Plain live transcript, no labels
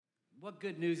What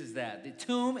good news is that? The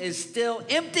tomb is still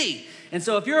empty. And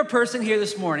so if you're a person here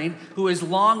this morning who is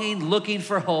longing, looking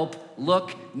for hope,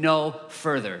 look no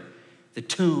further. The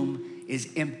tomb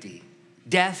is empty.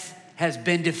 Death has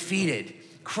been defeated.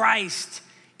 Christ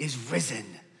is risen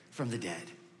from the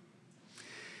dead.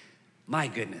 My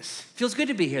goodness. Feels good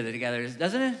to be here together,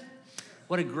 doesn't it?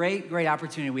 What a great, great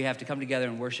opportunity we have to come together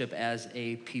and worship as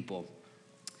a people.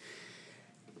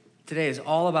 Today is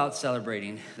all about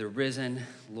celebrating the risen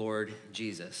Lord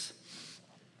Jesus.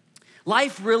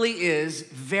 Life really is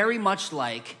very much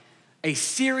like a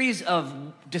series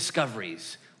of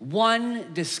discoveries,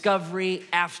 one discovery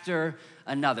after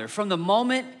another. From the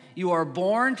moment you are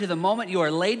born to the moment you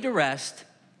are laid to rest,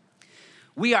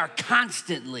 we are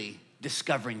constantly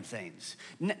discovering things.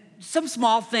 Some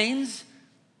small things,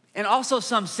 and also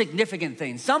some significant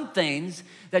things, some things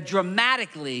that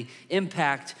dramatically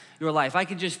impact your life. I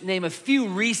could just name a few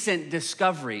recent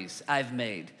discoveries I've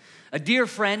made. A dear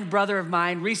friend, brother of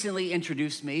mine, recently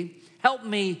introduced me, helped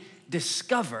me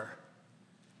discover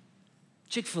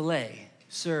Chick-fil-A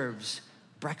serves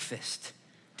breakfast.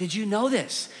 Did you know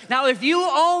this? Now, if you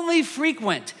only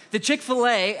frequent the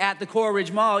Chick-fil-A at the Coral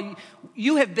Ridge Mall,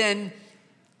 you have been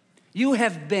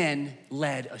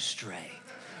led astray,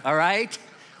 all right?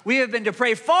 We have been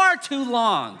depraved far too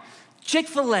long.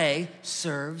 Chick-fil-A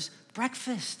serves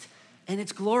breakfast, and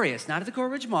it's glorious. Not at the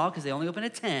Coral Ridge Mall, because they only open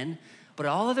at 10, but at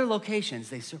all other locations,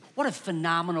 they serve. What a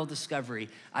phenomenal discovery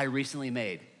I recently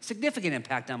made. Significant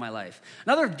impact on my life.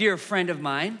 Another dear friend of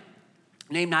mine,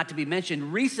 name not to be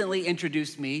mentioned, recently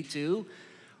introduced me to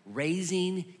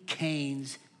Raising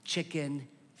Cane's chicken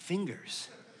fingers.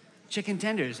 Chicken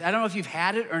tenders. I don't know if you've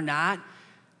had it or not.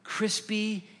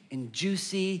 Crispy and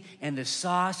juicy, and the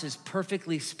sauce is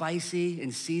perfectly spicy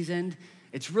and seasoned.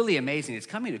 It's really amazing. It's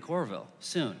coming to Coralville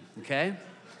soon, okay?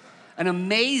 An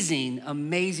amazing,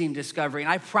 amazing discovery. And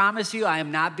I promise you, I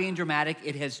am not being dramatic.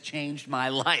 It has changed my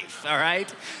life, all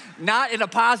right? Not in a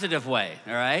positive way,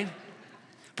 all right?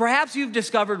 Perhaps you've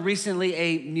discovered recently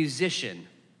a musician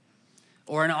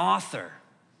or an author,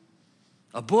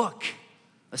 a book,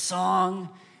 a song.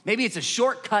 Maybe it's a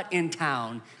shortcut in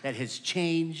town that has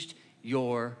changed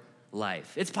your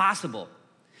life. It's possible.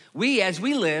 As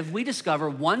we live, we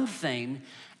discover one thing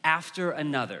after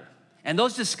another. And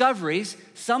those discoveries,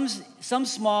 some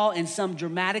small and some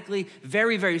dramatically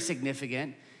very, very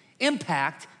significant,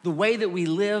 impact the way that we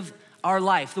live our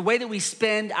life, the way that we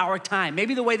spend our time,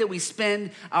 maybe the way that we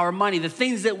spend our money, the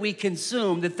things that we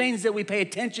consume, the things that we pay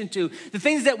attention to, the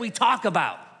things that we talk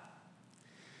about.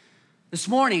 This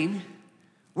morning,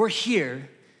 we're here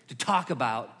to talk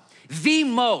about the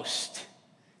most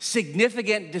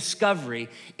significant discovery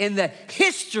in the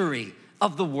history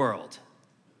of the world.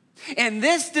 And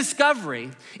this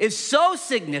discovery is so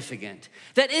significant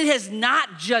that it has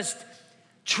not just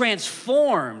turned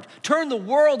the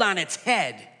world on its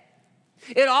head.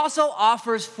 It also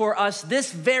offers for us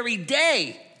this very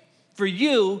day, for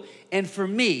you and for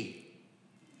me,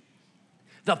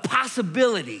 the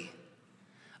possibility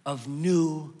of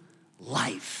new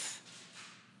life.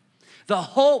 The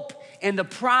hope and the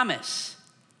promise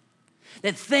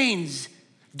that things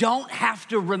don't have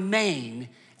to remain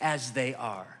as they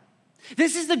are.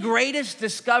 This is the greatest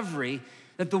discovery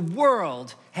that the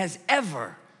world has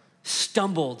ever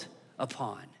stumbled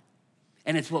upon.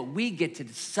 And it's what we get to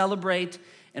celebrate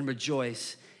and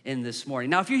rejoice in this morning.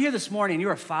 Now, if you're here this morning and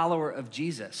you're a follower of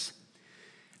Jesus,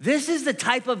 this is the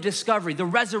type of discovery, the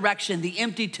resurrection, the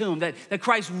empty tomb, that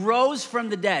Christ rose from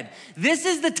the dead. This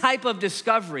is the type of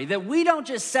discovery that we don't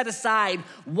just set aside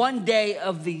one day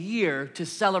of the year to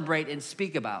celebrate and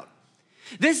speak about.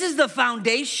 This is the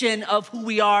foundation of who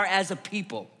we are as a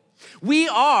people. We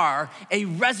are a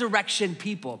resurrection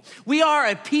people. We are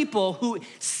a people who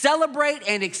celebrate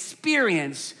and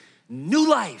experience new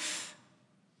life.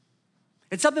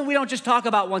 It's something we don't just talk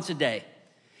about once a day.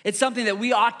 It's something that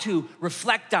we ought to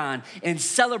reflect on and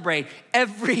celebrate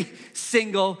every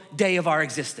single day of our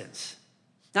existence.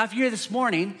 Now, if you're here this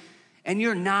morning and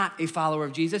you're not a follower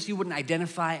of Jesus, you wouldn't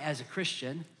identify as a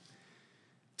Christian,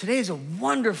 today is a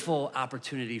wonderful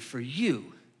opportunity for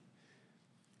you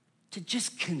to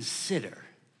just consider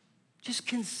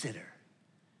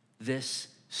this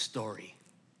story.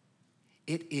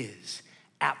 It is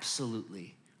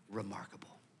absolutely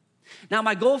remarkable. Now,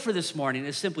 my goal for this morning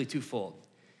is simply twofold.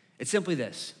 It's simply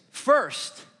this.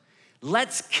 First,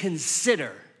 let's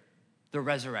consider the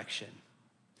resurrection.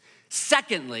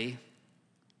 Secondly,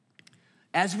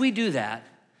 as we do that,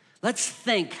 let's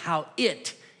think how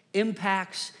it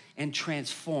impacts and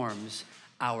transforms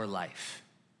our life.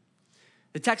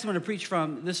 The text I'm going to preach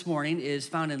from this morning is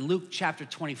found in Luke chapter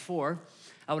 24.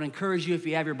 I would encourage you, if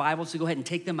you have your Bibles, to go ahead and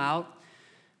take them out.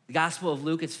 The Gospel of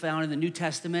Luke, it's found in the New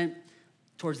Testament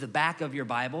towards the back of your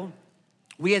Bible.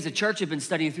 We as a church have been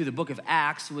studying through the book of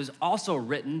Acts. It was also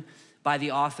written by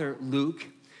the author Luke.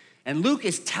 And Luke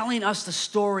is telling us the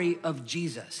story of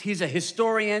Jesus. He's a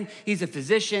historian, he's a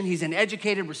physician, he's an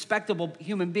educated, respectable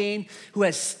human being who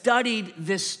has studied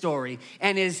this story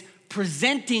and is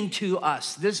presenting to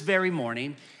us this very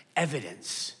morning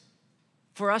evidence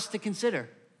for us to consider.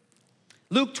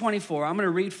 Luke 24, I'm gonna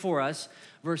read for us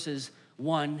verses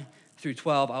 1 through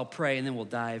 12. I'll pray and then we'll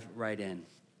dive right in.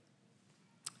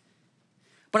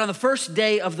 But on the first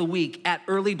day of the week at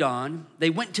early dawn, they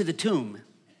went to the tomb,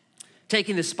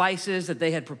 taking the spices that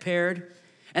they had prepared,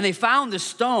 and they found the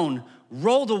stone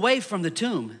rolled away from the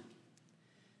tomb.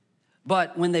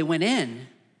 But when they went in,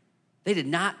 they did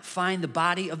not find the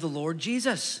body of the Lord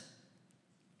Jesus.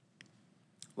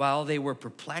 While they were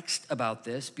perplexed about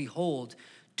this, behold,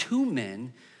 two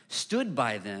men stood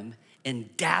by them in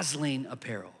dazzling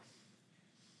apparel.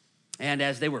 And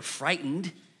as they were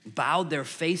frightened, bowed their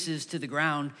faces to the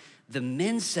ground, the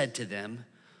men said to them,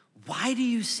 "Why do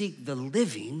you seek the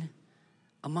living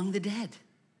among the dead?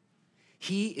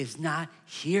 He is not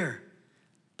here,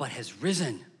 but has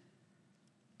risen.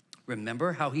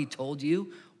 Remember how he told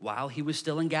you while he was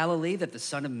still in Galilee that the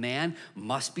Son of Man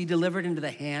must be delivered into the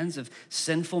hands of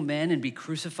sinful men and be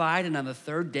crucified and on the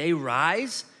third day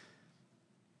rise?"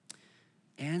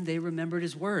 And they remembered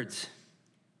his words.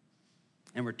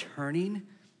 And returning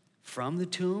from the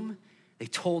tomb, they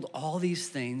told all these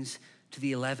things to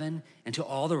the 11 and to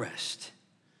all the rest.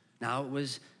 Now it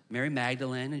was Mary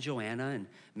Magdalene and Joanna and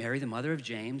Mary, the mother of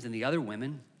James, and the other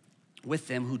women with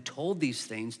them who told these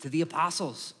things to the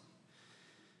apostles.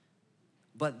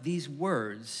 But these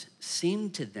words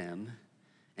seemed to them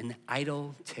an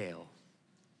idle tale,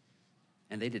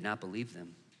 and they did not believe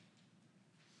them.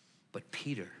 But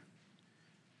Peter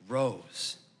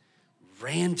rose,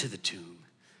 ran to the tomb,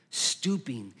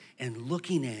 stooping and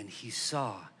looking in, he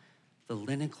saw the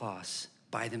linen cloths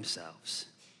by themselves,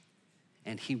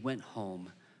 and he went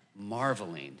home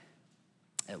marveling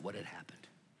at what had happened.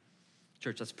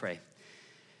 Church, let's pray.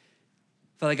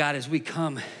 Father God, as we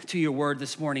come to your word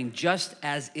this morning, just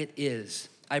as it is,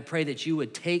 I pray that you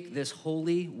would take this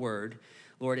holy word,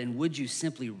 Lord, and would you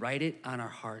simply write it on our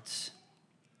hearts?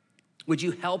 Would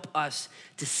you help us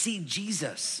to see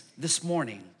Jesus this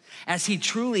morning as he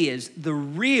truly is the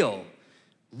real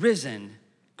risen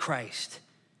Christ?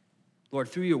 Lord,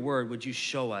 through your word, would you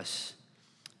show us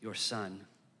your Son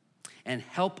and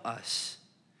help us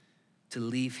to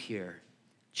leave here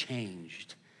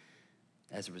changed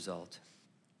as a result.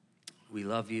 We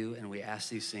love you and we ask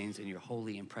these things in your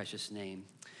holy and precious name.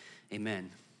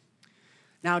 Amen.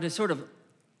 Now, to sort of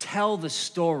tell the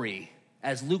story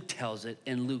as Luke tells it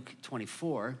in Luke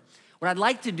 24, what I'd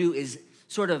like to do is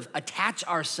sort of attach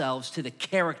ourselves to the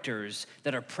characters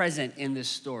that are present in this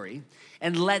story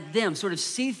and let them sort of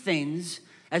see things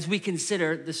as we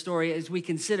consider the story, as we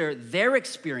consider their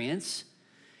experience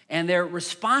and their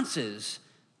responses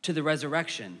to the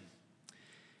resurrection.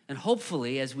 And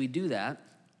hopefully, as we do that,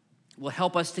 will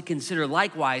help us to consider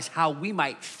likewise how we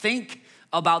might think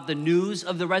about the news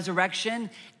of the resurrection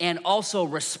and also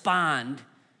respond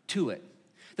to it.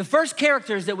 The first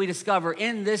characters that we discover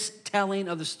in this telling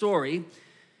of the story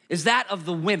is that of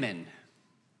the women.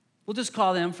 We'll just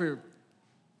call them, for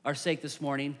our sake this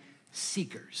morning,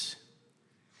 seekers.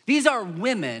 These are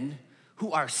women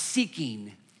who are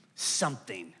seeking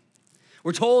something.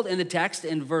 We're told in the text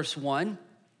in verse 1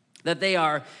 that they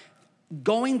are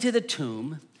going to the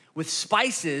tomb with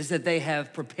spices that they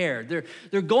have prepared.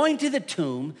 They're going to the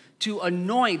tomb to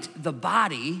anoint the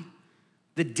body,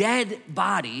 the dead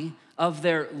body of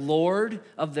their Lord,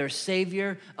 of their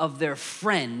Savior, of their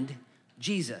friend,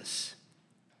 Jesus.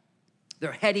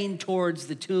 They're heading towards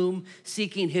the tomb,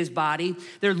 seeking his body.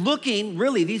 They're looking,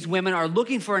 really, these women are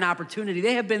looking for an opportunity.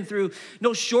 They have been through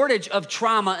no shortage of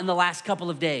trauma in the last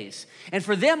couple of days. And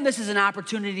for them, this is an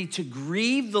opportunity to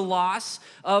grieve the loss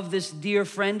of this dear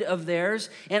friend of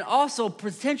theirs and also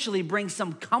potentially bring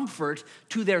some comfort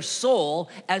to their soul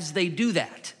as they do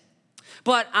that.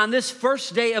 But on this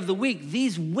first day of the week,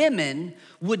 these women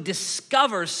would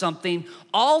discover something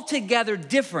altogether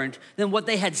different than what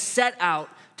they had set out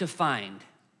to find.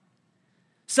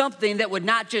 Something that would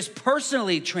not just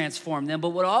personally transform them, but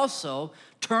would also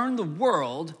turn the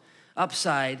world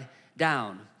upside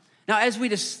down. Now, as we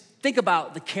just think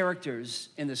about the characters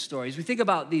in the stories, we think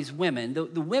about these women, the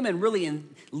women really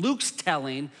in Luke's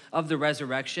telling of the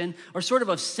resurrection are sort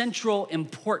of central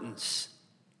importance.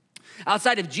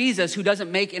 Outside of Jesus, who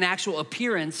doesn't make an actual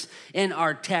appearance in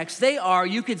our text, they are,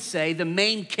 you could say, the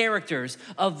main characters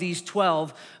of these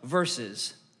 12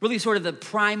 verses. Really sort of the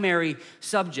primary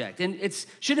subject. And it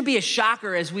shouldn't be a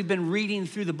shocker as we've been reading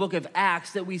through the book of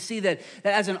Acts that we see that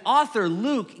as an author,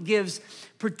 Luke gives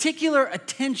particular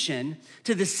attention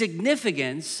to the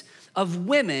significance of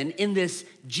women in this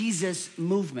Jesus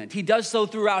movement. He does so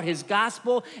throughout his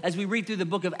gospel. As we read through the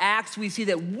book of Acts, we see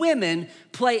that women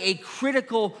play a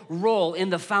critical role in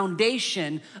the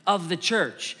foundation of the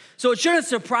church. So it shouldn't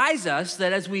surprise us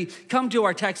that as we come to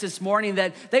our text this morning,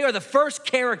 that they are the first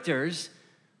characters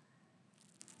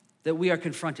that we are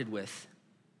confronted with.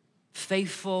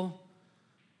 Faithful,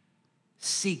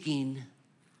 seeking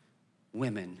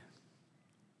women.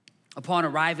 Upon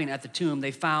arriving at the tomb,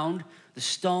 they found the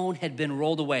stone had been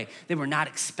rolled away. They were not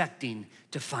expecting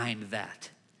to find that.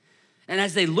 And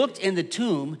as they looked in the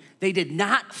tomb, they did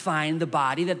not find the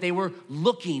body that they were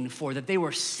looking for, that they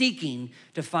were seeking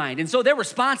to find. And so their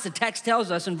response, the text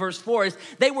tells us in verse 4, is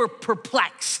they were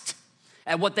perplexed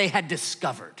at what they had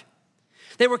discovered.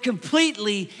 They were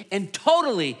completely and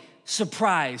totally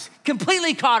surprised,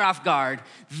 completely caught off guard.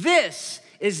 This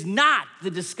is not the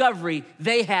discovery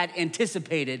they had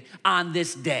anticipated on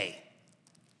this day.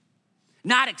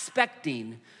 Not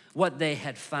expecting what they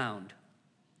had found.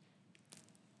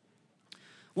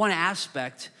 One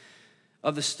aspect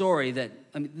of the story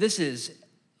this is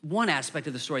one aspect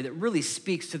of the story that really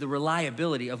speaks to the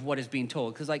reliability of what is being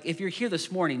told. Because if you're here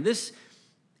this morning, this,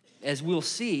 as we'll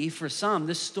see, for some,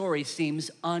 this story seems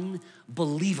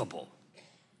unbelievable.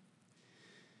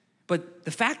 But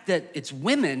the fact that it's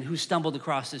women who stumbled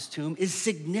across this tomb is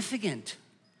significant.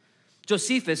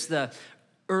 Josephus, the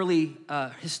early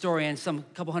historian, some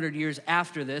couple hundred years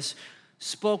after this,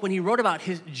 spoke when he wrote about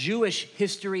his Jewish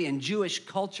history and Jewish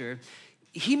culture.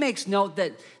 He makes note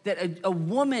that a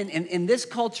woman in this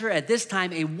culture at this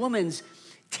time, a woman's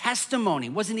testimony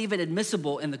wasn't even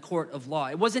admissible in the court of law.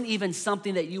 It wasn't even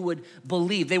something that you would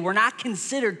believe. They were not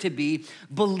considered to be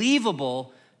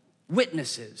believable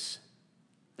witnesses.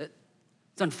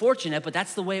 It's unfortunate, but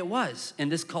that's the way it was in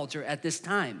this culture at this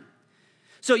time.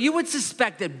 So you would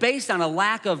suspect that based on a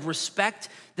lack of respect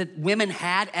that women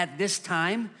had at this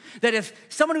time, that if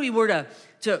somebody were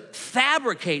to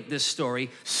fabricate this story,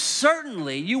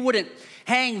 certainly you wouldn't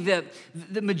hang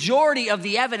the majority of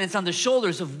the evidence on the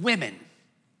shoulders of women.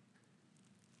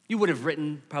 You would have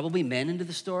written probably men into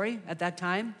the story at that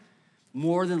time,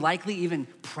 more than likely even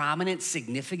prominent,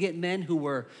 significant men who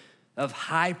were of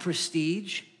high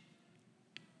prestige.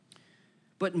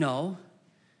 But no,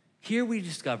 here we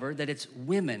discover that it's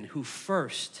women who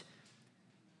first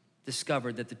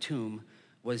discovered that the tomb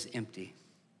was empty.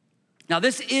 Now,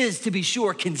 this is, to be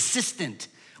sure, consistent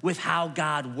with how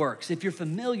God works. If you're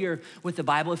familiar with the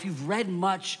Bible, if you've read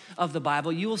much of the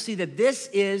Bible, you will see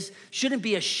that shouldn't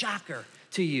be a shocker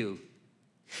to you.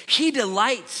 He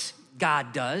delights,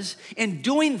 God does, in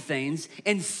doing things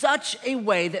in such a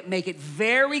way that make it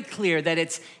very clear that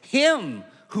it's Him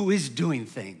who is doing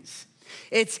things.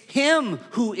 It's Him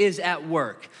who is at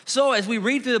work. So as we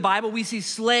read through the Bible, we see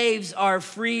slaves are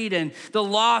freed and the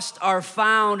lost are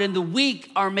found and the weak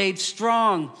are made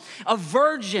strong. A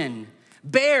virgin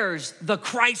bears the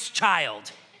Christ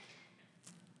child.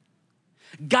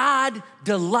 God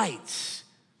delights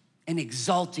in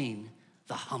exalting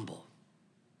the humble.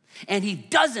 And He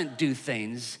doesn't do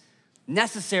things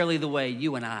necessarily the way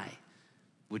you and I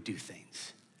would do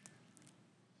things.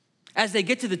 As they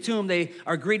get to the tomb, they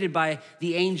are greeted by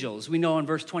the angels. We know in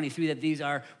verse 23 that these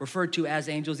are referred to as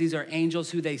angels. These are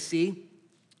angels who they see.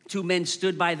 Two men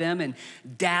stood by them in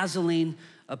dazzling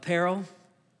apparel.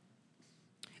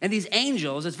 And these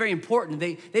angels, it's very important,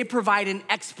 they provide an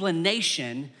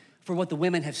explanation for what the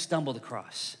women have stumbled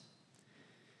across.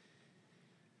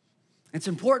 It's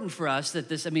important for us that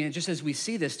just as we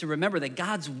see this, to remember that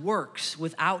God's works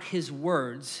without His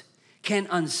words can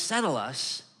unsettle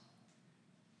us,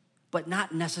 but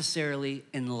not necessarily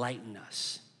enlighten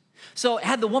us. So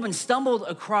had the woman stumbled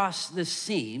across this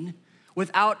scene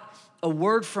without a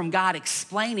word from God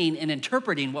explaining and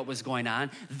interpreting what was going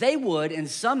on, they would, in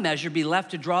some measure, be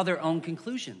left to draw their own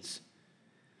conclusions.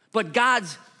 But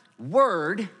God's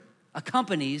word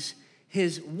accompanies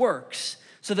His works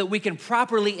so that we can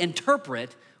properly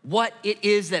interpret what it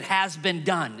is that has been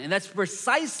done. And that's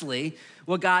precisely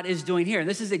what God is doing here. And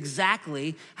this is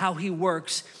exactly how He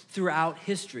works throughout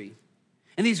history.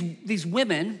 And these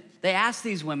women, they ask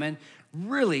these women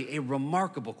really a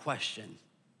remarkable question.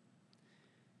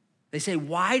 They say,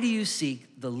 "Why do you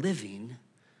seek the living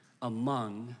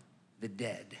among the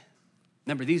dead?"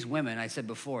 Remember, these women, I said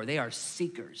before, they are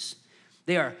seekers.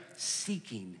 They are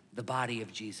seeking the body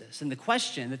of Jesus. And the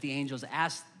question that the angels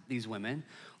asked these women,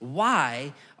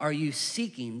 why are you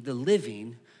seeking the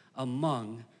living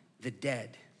among the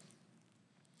dead?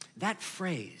 That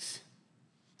phrase,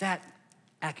 that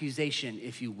accusation,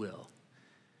 if you will,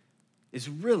 is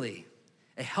really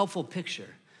a helpful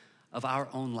picture of our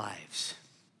own lives.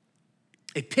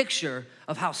 A picture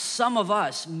of how some of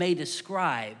us may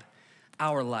describe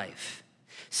our life.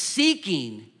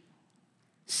 Seeking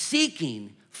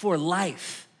for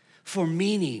life, for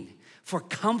meaning, for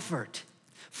comfort,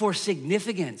 for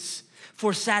significance,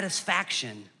 for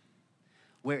satisfaction,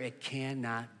 where it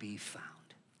cannot be found.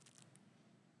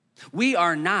 We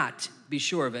are not, be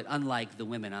sure of it, unlike the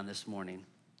women on this morning,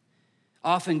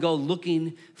 often go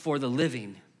looking for the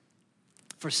living,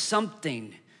 for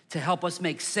something to help us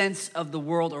make sense of the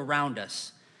world around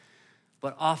us.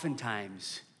 But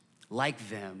oftentimes, like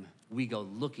them, we go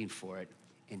looking for it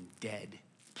in dead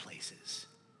places,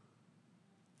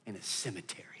 in a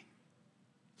cemetery,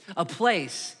 a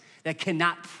place that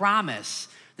cannot promise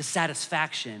the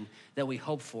satisfaction that we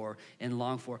hope for and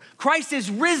long for. Christ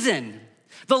is risen.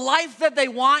 The life that they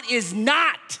want is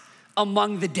not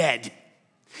among the dead.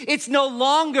 It's no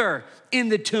longer in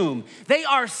the tomb. They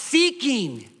are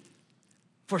seeking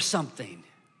for something,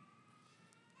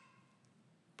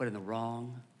 but in the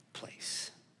wrong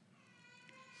place.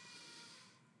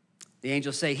 The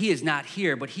angels say, he is not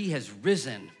here, but he has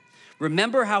risen.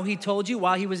 Remember how he told you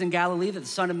while he was in Galilee that the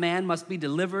Son of Man must be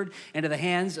delivered into the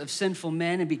hands of sinful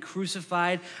men and be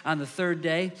crucified on the third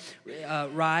day,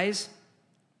 rise.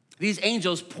 These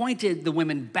angels pointed the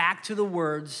women back to the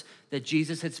words that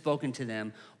Jesus had spoken to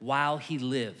them while he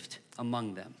lived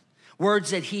among them.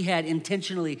 Words that he had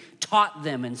intentionally taught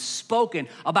them and spoken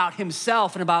about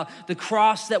himself and about the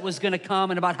cross that was going to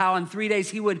come and about how in 3 days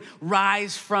he would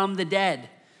rise from the dead.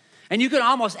 And you could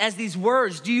almost, as these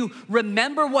words, do you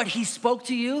remember what he spoke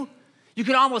to you? You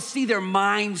could almost see their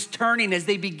minds turning as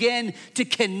they begin to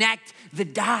connect the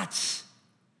dots.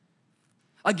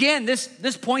 Again,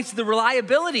 this points to the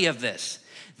reliability of this.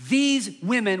 These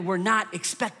women were not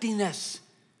expecting this.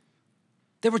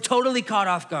 They were totally caught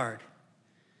off guard.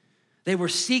 They were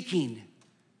seeking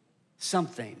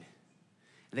something.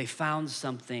 They found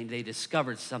something. They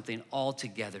discovered something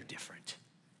altogether different.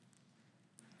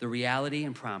 The reality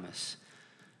and promise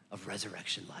of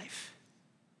resurrection life.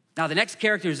 Now, the next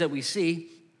characters that we see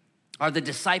are the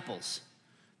disciples.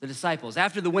 The disciples.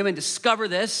 After the women discover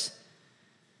this,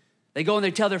 they go and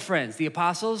they tell their friends. The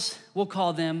apostles, we'll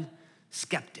call them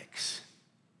skeptics.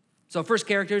 So first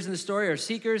characters in the story are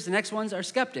seekers. The next ones are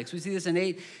skeptics. We see this in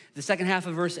the second half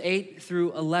of verse 8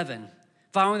 through 11.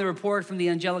 Following the report from the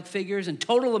angelic figures, in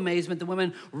total amazement, the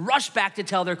women rush back to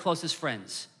tell their closest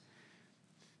friends.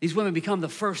 These women become the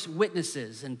first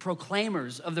witnesses and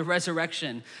proclaimers of the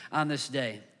resurrection on this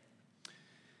day.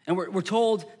 And we're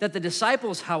told that the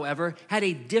disciples, however, had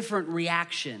a different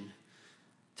reaction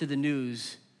to the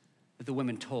news that the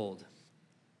women told.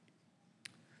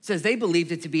 It says they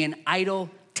believed it to be an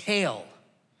idle tale.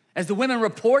 As the women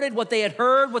reported what they had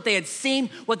heard, what they had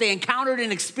seen, what they encountered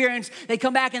and experienced, they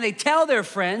come back and they tell their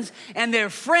friends, and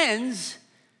their friends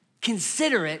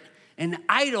consider it an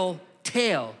idle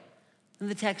tale. And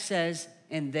the text says,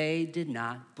 and they did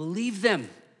not believe them.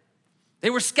 They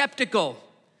were skeptical.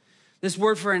 This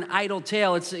word for an idle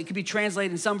tale, it could be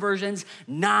translated in some versions,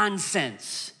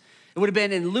 nonsense. It would have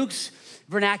been in Luke's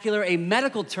vernacular a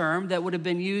medical term that would have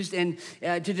been used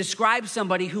to describe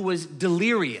somebody who was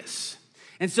delirious.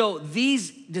 And so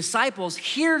these disciples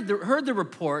heard the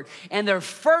report, and their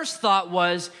first thought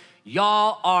was,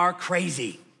 y'all are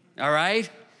crazy, all right?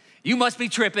 You must be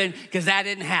tripping because that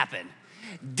didn't happen.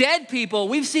 Dead people,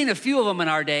 we've seen a few of them in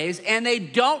our days, and they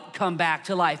don't come back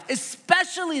to life,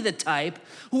 especially the type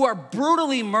who are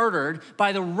brutally murdered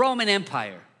by the Roman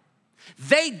Empire.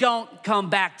 They don't come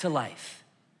back to life.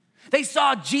 They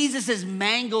saw Jesus'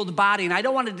 mangled body, and I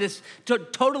don't want to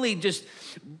totally just,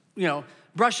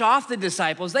 brush off the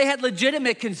disciples. They had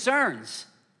legitimate concerns.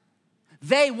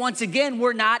 They, once again,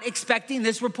 were not expecting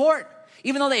this report.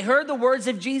 Even though they heard the words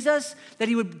of Jesus, that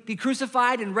he would be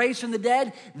crucified and raised from the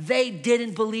dead, they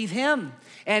didn't believe him.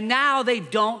 And now they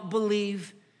don't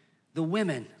believe the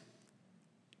women.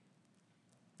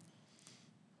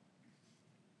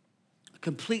 A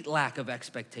complete lack of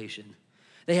expectation.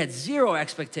 They had zero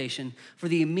expectation for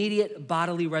the immediate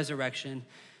bodily resurrection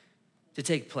to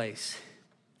take place.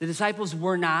 The disciples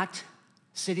were not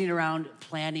sitting around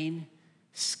planning,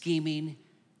 scheming,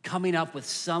 coming up with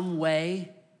some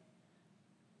way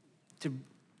to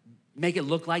make it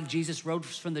look like Jesus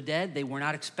rose from the dead. They were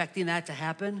not expecting that to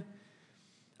happen.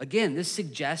 Again, this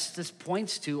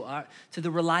points to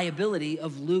the reliability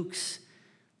of Luke's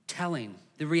telling,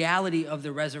 the reality of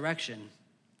the resurrection.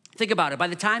 Think about it. By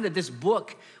the time that this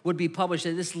book would be published,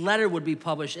 that this letter would be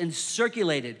published and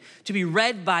circulated to be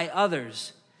read by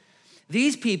others,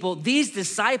 these people, these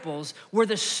disciples, were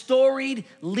the storied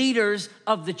leaders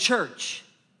of the church.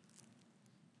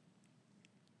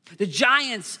 The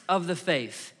giants of the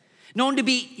faith, known to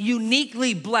be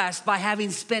uniquely blessed by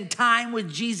having spent time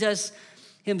with Jesus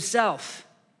himself.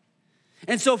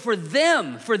 And so for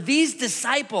them, for these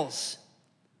disciples,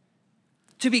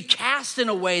 to be cast in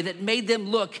a way that made them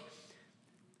look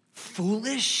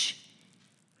foolish.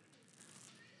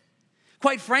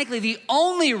 Quite frankly, the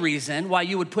only reason why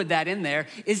you would put that in there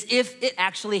is if it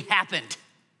actually happened.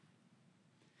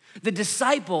 The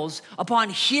disciples, upon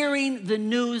hearing the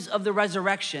news of the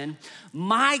resurrection,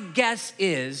 my guess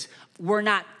is we're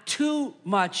not too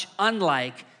much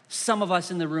unlike some of us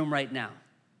in the room right now,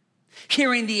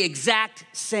 hearing the exact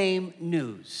same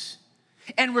news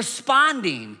and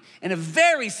responding in a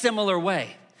very similar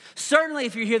way. Certainly,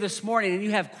 if you're here this morning and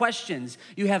you have questions,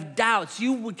 you have doubts,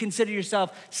 you would consider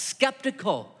yourself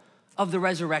skeptical of the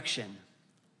resurrection,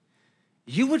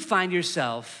 you would find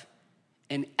yourself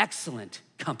in excellent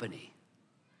company.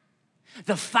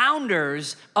 The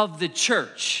founders of the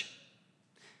church,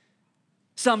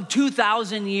 some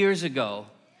 2,000 years ago,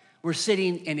 were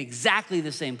sitting in exactly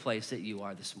the same place that you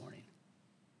are this morning.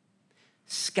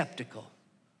 Skeptical,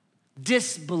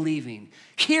 disbelieving,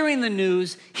 hearing the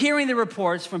news, hearing the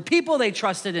reports from people they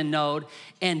trusted and knowed,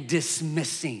 and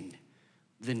dismissing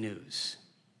the news.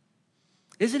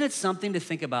 Isn't it something to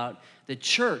think about? The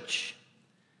church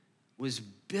was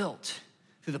built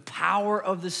through the power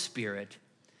of the Spirit,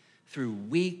 through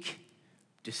weak,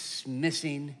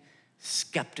 dismissing,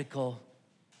 skeptical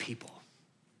people,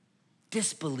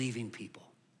 disbelieving people.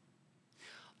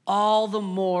 All the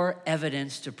more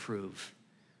evidence to prove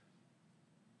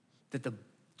that the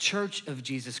church of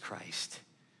Jesus Christ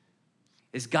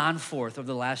has gone forth over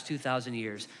the last 2,000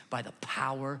 years by the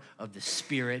power of the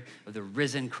Spirit of the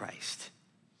risen Christ.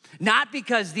 Not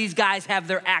because these guys have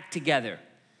their act together,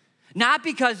 not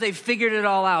because they've figured it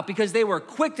all out, because they were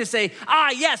quick to say,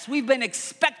 yes, we've been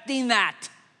expecting that.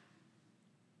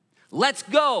 Let's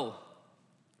go.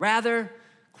 Rather,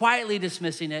 quietly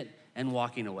dismissing it and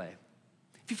walking away.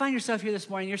 If you find yourself here this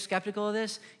morning, you're skeptical of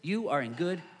this, you are in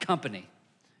good company.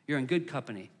 You're in good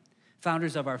company.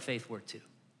 Founders of our faith were too.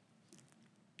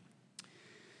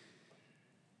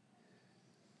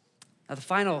 Now, the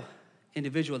final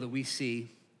individual that we see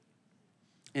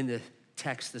in the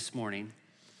text this morning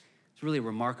is really a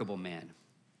remarkable man.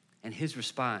 And his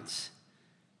response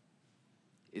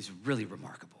is really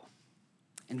remarkable.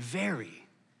 And very,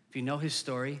 if you know his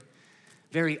story,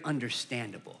 very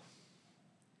understandable.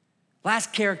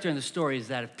 Last character in the story is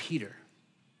that of Peter.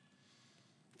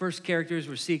 First characters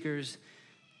were seekers.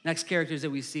 Next characters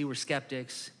that we see were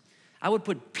skeptics. I would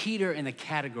put Peter in the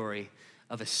category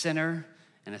of a sinner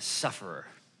and a sufferer.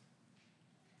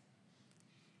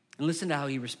 And listen to how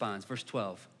he responds. Verse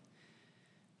 12.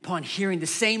 Upon hearing the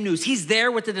same news, he's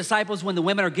there with the disciples when the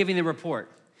women are giving the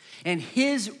report. And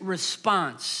his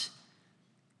response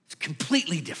is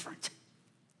completely different.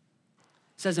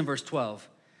 It says in verse 12,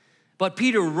 but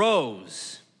Peter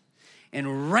rose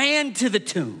and ran to the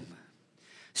tomb.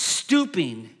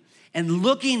 Stooping and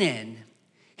looking in,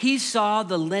 he saw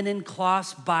the linen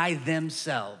cloths by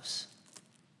themselves.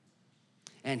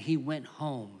 And he went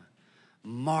home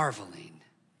marveling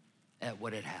at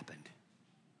what had happened.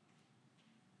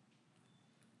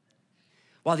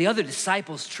 While the other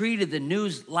disciples treated the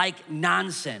news like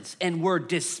nonsense and were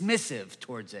dismissive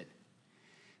towards it,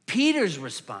 Peter's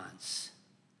response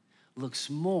looks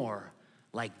more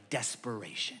like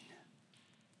desperation.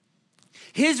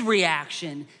 His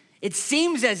reaction, it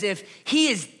seems as if he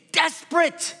is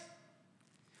desperate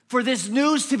for this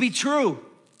news to be true.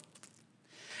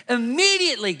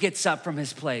 Immediately gets up from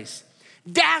his place,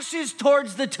 dashes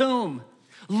towards the tomb,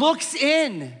 looks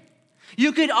in.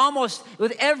 You could almost,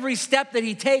 with every step that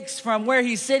he takes from where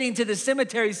he's sitting to the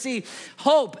cemetery, see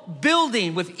hope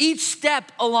building with each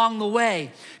step along the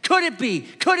way. Could it be?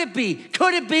 Could it be?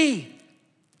 Could it be?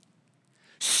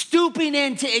 Stooping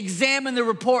in to examine the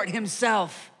report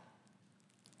himself.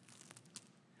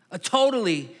 A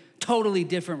totally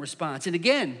different response. And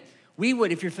again, we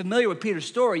would, if you're familiar with Peter's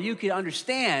story, you could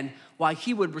understand why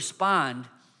he would respond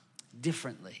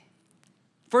differently.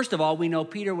 First of all, we know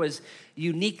Peter was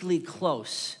uniquely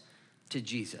close to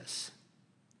Jesus.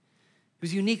 He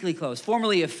was uniquely close.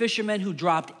 Formerly a fisherman who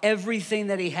dropped everything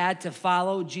that he had to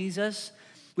follow Jesus,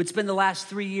 would spend the last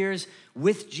 3 years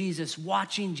with Jesus,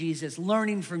 watching Jesus,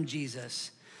 learning from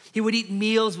Jesus. He would eat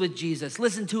meals with Jesus,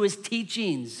 listen to his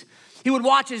teachings. He would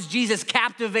watch as Jesus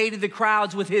captivated the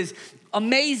crowds with his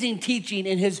amazing teaching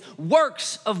and his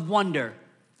works of wonder.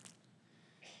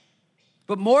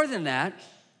 But more than that,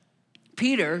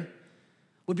 Peter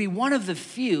would be one of the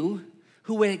few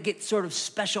who would get sort of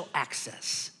special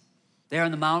access. There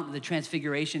on the Mount of the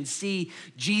Transfiguration, see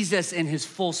Jesus in his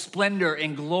full splendor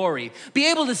and glory. Be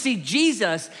able to see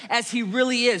Jesus as he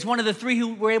really is, one of the three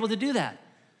who were able to do that.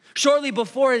 Shortly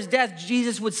before his death,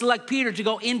 Jesus would select Peter to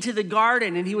go into the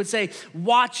garden, and he would say,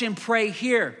 watch and pray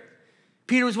here.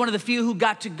 Peter was one of the few who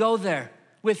got to go there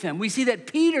with him. We see that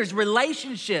Peter's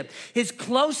relationship, his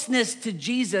closeness to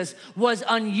Jesus was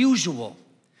unusual.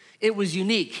 It was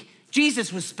unique.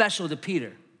 Jesus was special to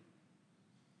Peter.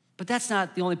 But that's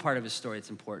not the only part of his story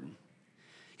that's important.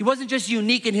 He wasn't just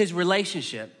unique in his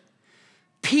relationship.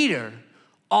 Peter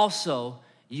also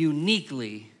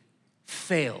uniquely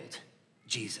failed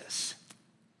Jesus,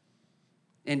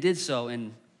 and did so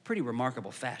in pretty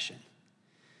remarkable fashion.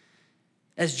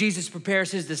 As Jesus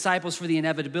prepares his disciples for the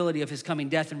inevitability of his coming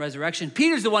death and resurrection,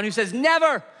 Peter's the one who says,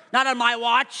 never, not on my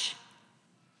watch.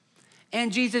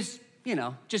 And Jesus,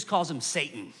 just calls him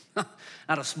Satan.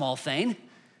 Not a small thing.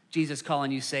 Jesus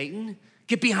calling you Satan.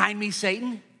 Get behind me,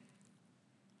 Satan.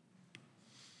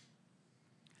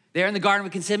 There in the Garden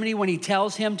of Gethsemane, when he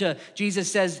tells him to, Jesus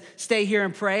says, stay here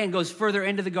and pray, and goes further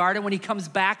into the garden. When he comes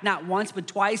back, not once, but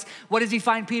twice, what does he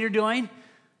find Peter doing?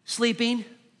 Sleeping.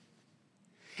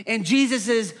 In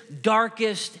Jesus'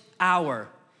 darkest hour,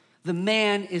 the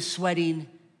man is sweating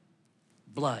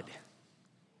blood.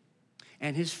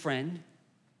 And his friend,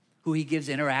 who he gives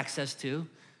inner access to,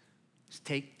 is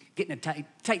getting a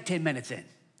tight 10 minutes in,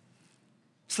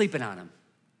 sleeping on him.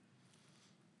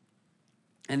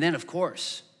 And then, of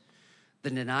course, the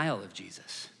denial of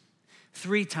Jesus.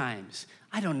 3 times,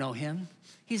 I don't know him.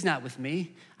 He's not with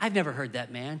me. I've never heard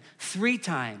that man. 3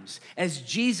 times as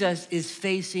Jesus is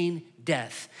facing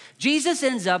death. Jesus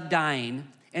ends up dying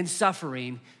and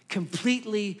suffering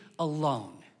completely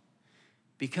alone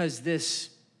because this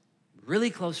really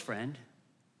close friend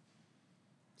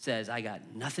says, I got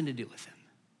nothing to do with him.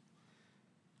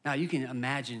 Now, you can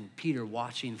imagine Peter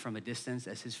watching from a distance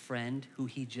as his friend, who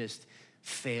he just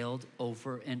failed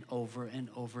over and over and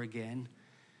over again,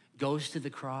 goes to the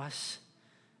cross,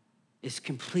 is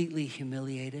completely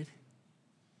humiliated.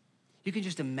 You can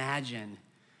just imagine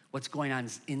what's going on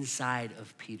inside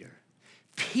of Peter.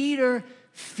 Peter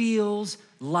feels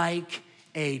like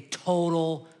a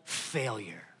total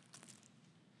failure.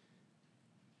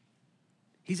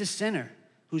 He's a sinner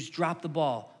who's dropped the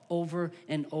ball over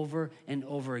and over and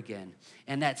over again.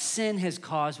 And that sin has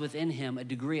caused within him a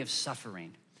degree of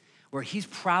suffering where he's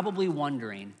probably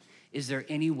wondering, is there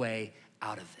any way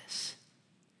out of this?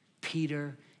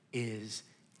 Peter is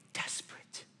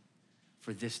desperate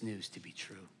for this news to be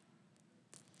true.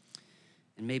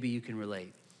 And maybe you can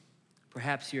relate.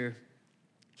 Perhaps you're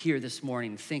here this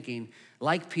morning thinking,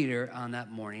 like Peter on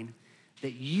that morning,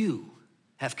 that you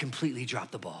have completely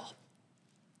dropped the ball.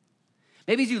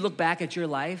 Maybe as you look back at your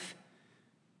life,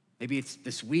 maybe it's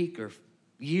this week or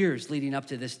years leading up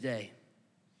to this day,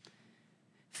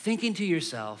 thinking to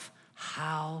yourself,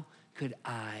 how could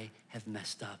I have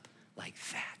messed up like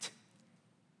that?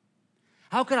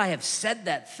 How could I have said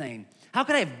that thing? How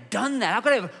could I have done that? How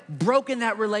could I have broken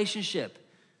that relationship?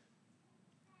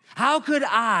 How could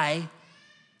I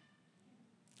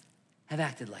have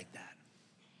acted like that?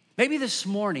 Maybe this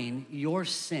morning, your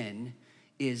sin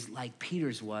is like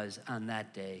Peter's was on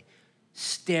that day,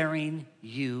 staring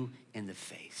you in the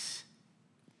face.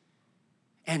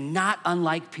 And not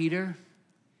unlike Peter,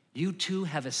 you too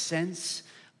have a sense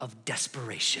of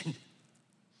desperation.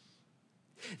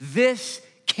 This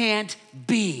can't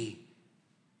be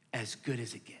as good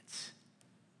as it gets.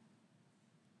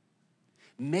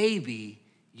 Maybe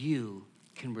you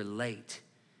can relate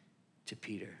to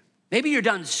Peter. Maybe you're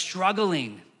done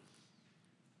struggling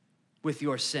with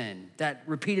your sin, that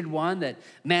repeated one that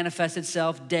manifests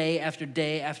itself day after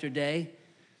day after day,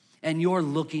 and you're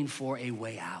looking for a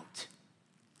way out.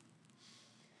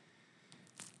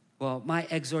 Well, my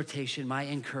exhortation, my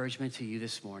encouragement to you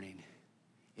this morning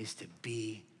is to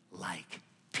be like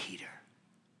Peter.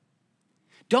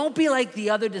 Don't be like the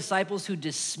other disciples who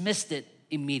dismissed it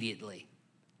immediately.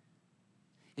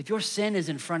 If your sin is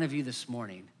in front of you this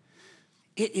morning,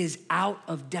 it is out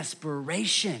of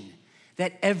desperation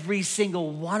that every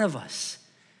single one of us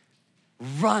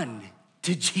run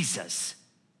to Jesus.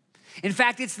 In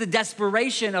fact, it's the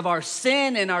desperation of our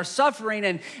sin and our suffering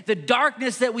and the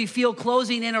darkness that we feel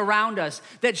closing in around us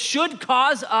that should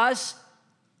cause us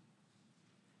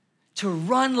to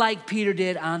run like Peter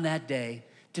did on that day,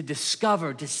 to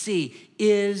discover, to see,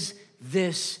 is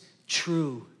this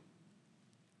true?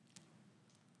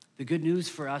 The good news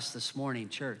for us this morning,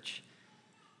 church,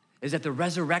 is that the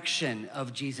resurrection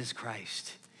of Jesus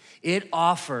Christ, it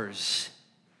offers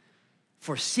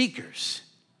for seekers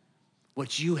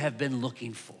what you have been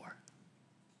looking for.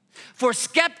 For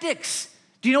skeptics,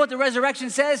 do you know what the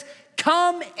resurrection says?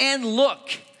 Come and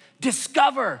look,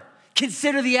 discover,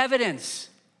 consider the evidence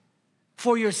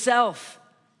for yourself.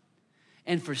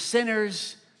 And for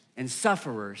sinners and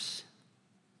sufferers,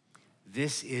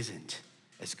 this isn't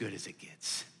as good as it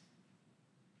gets.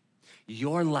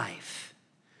 Your life,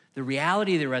 the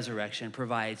reality of the resurrection,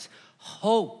 provides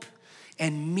hope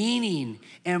and meaning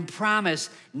and promise,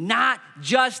 not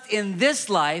just in this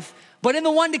life, but in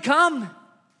the one to come.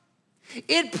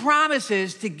 It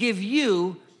promises to give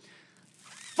you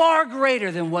far greater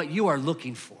than what you are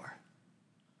looking for.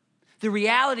 The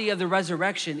reality of the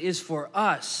resurrection is for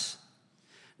us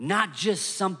not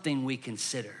just something we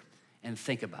consider and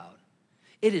think about.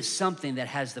 It is something that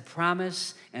has the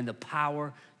promise and the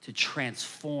power to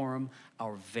transform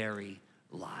our very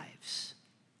lives.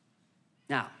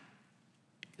 Now,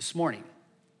 this morning,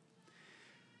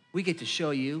 we get to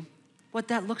show you what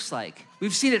that looks like.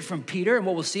 We've seen it from Peter, and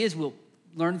what we'll see is we'll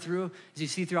learn through, as you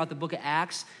see throughout the book of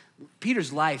Acts,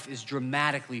 Peter's life is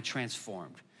dramatically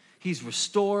transformed. He's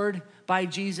restored by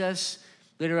Jesus.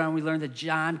 Later on, we learn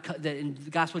that in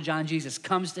the Gospel of John, Jesus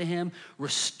comes to him,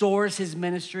 restores his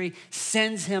ministry,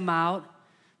 sends him out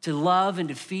to love and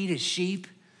to feed his sheep,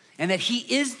 and that he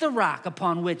is the rock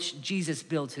upon which Jesus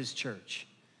builds his church.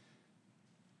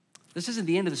 This isn't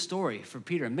the end of the story for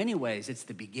Peter. In many ways, it's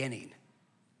the beginning.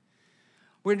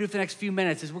 We're gonna do for the next few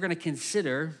minutes is we're gonna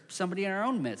consider somebody in our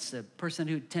own midst, a person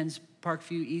who attends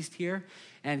Parkview East here,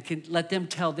 and can let them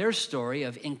tell their story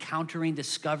of encountering,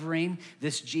 discovering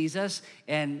this Jesus,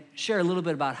 and share a little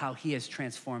bit about how he has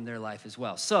transformed their life as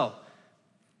well. So,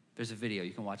 there's a video.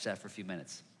 You can watch that for a few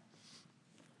minutes.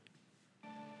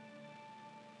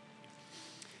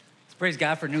 Let's praise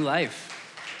God for new life.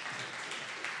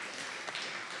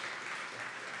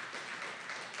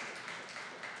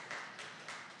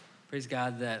 Praise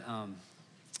God that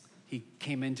he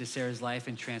came into Sarah's life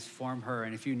and transformed her.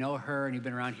 And if you know her and you've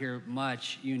been around here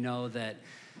much, you know that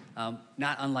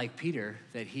not unlike Peter,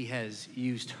 that he has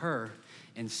used her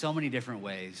in so many different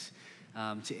ways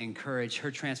to encourage.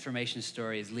 Her transformation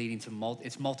story is leading to,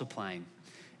 it's multiplying,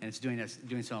 and it's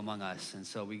doing so among us. And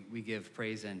so we give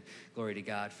praise and glory to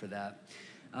God for that.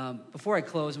 Before I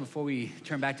close and before we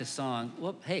turn back to song,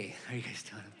 hey, how are you guys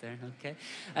doing up there? Okay.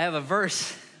 I have a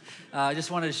verse I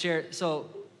just wanted to share. So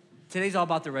today's all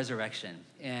about the resurrection,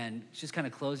 and just kind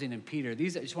of closing in Peter. I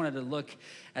just wanted to look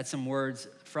at some words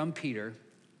from Peter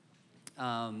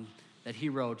that he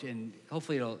wrote, and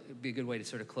hopefully it'll be a good way to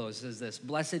sort of close. It says this: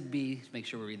 blessed be, make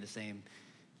sure we're reading the same.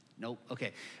 Nope,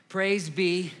 okay. Praise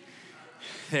be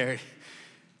there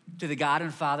to the God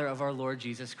and Father of our Lord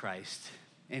Jesus Christ.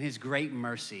 In his great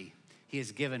mercy, he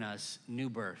has given us new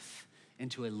birth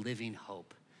into a living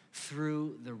hope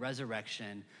through the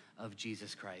resurrection of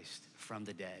Jesus Christ from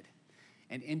the dead,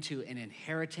 and into an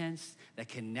inheritance that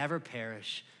can never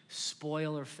perish,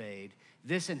 spoil, or fade.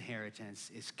 This inheritance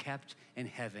is kept in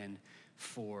heaven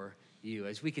for you.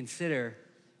 As we consider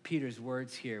Peter's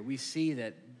words here, we see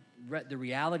that the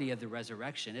reality of the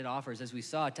resurrection, it offers, as we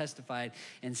saw testified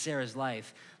in Sarah's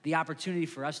life, the opportunity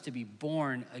for us to be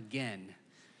born again,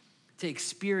 to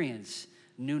experience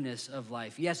newness of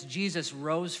life. Yes, Jesus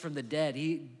rose from the dead.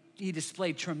 He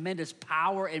displayed tremendous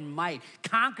power and might,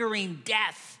 conquering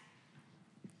death.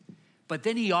 But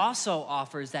then he also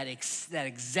offers that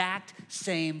exact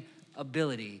same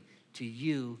ability to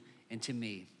you and to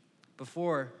me.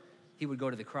 Before he would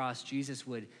go to the cross, Jesus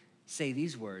would say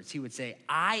these words. He would say,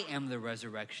 I am the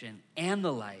resurrection and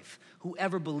the life.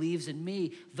 Whoever believes in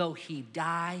me, though he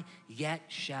die, yet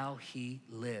shall he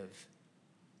live.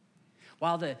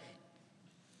 While the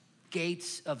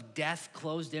gates of death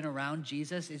closed in around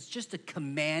Jesus, it's just a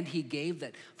command he gave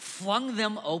that flung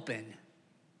them open,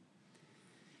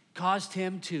 caused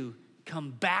him to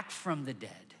come back from the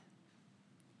dead,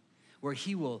 where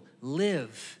he will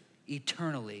live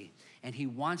eternally, and he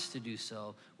wants to do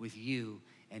so with you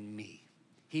and me.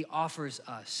 He offers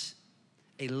us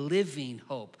a living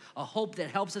hope, a hope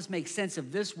that helps us make sense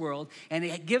of this world, and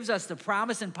it gives us the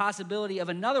promise and possibility of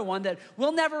another one that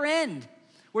will never end,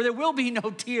 where there will be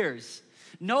no tears,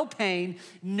 no pain,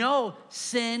 no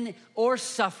sin or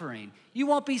suffering. You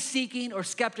won't be seeking or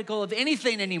skeptical of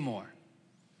anything anymore,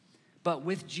 but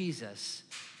with Jesus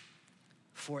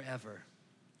forever.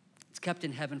 It's kept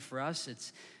in heaven for us.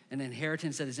 It's an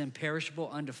inheritance that is imperishable,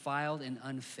 undefiled, and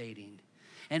unfading.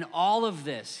 And all of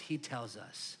this, he tells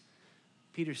us,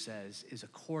 Peter says, is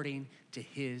according to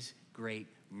his great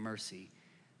mercy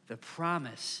the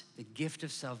promise, the gift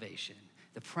of salvation,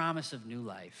 the promise of new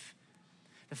life,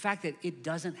 the fact that it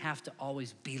doesn't have to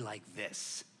always be like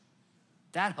this.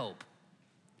 That hope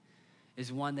is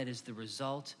one that is the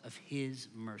result of his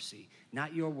mercy,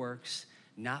 not your works,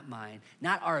 not mine,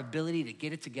 not our ability to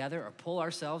get it together or pull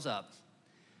ourselves up,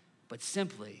 but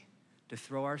simply to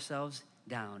throw ourselves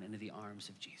down into the arms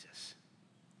of Jesus.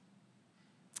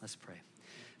 Let's pray.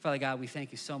 Father God, we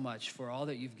thank you so much for all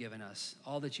that you've given us,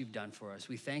 all that you've done for us.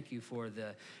 We thank you for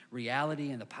the reality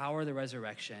and the power of the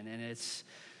resurrection, and it's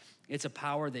a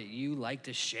power that you like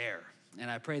to share.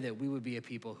 And I pray that we would be a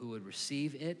people who would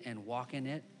receive it and walk in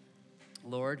it.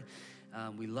 Lord,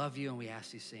 we love you and we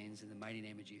ask these things in the mighty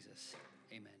name of Jesus.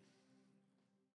 Amen.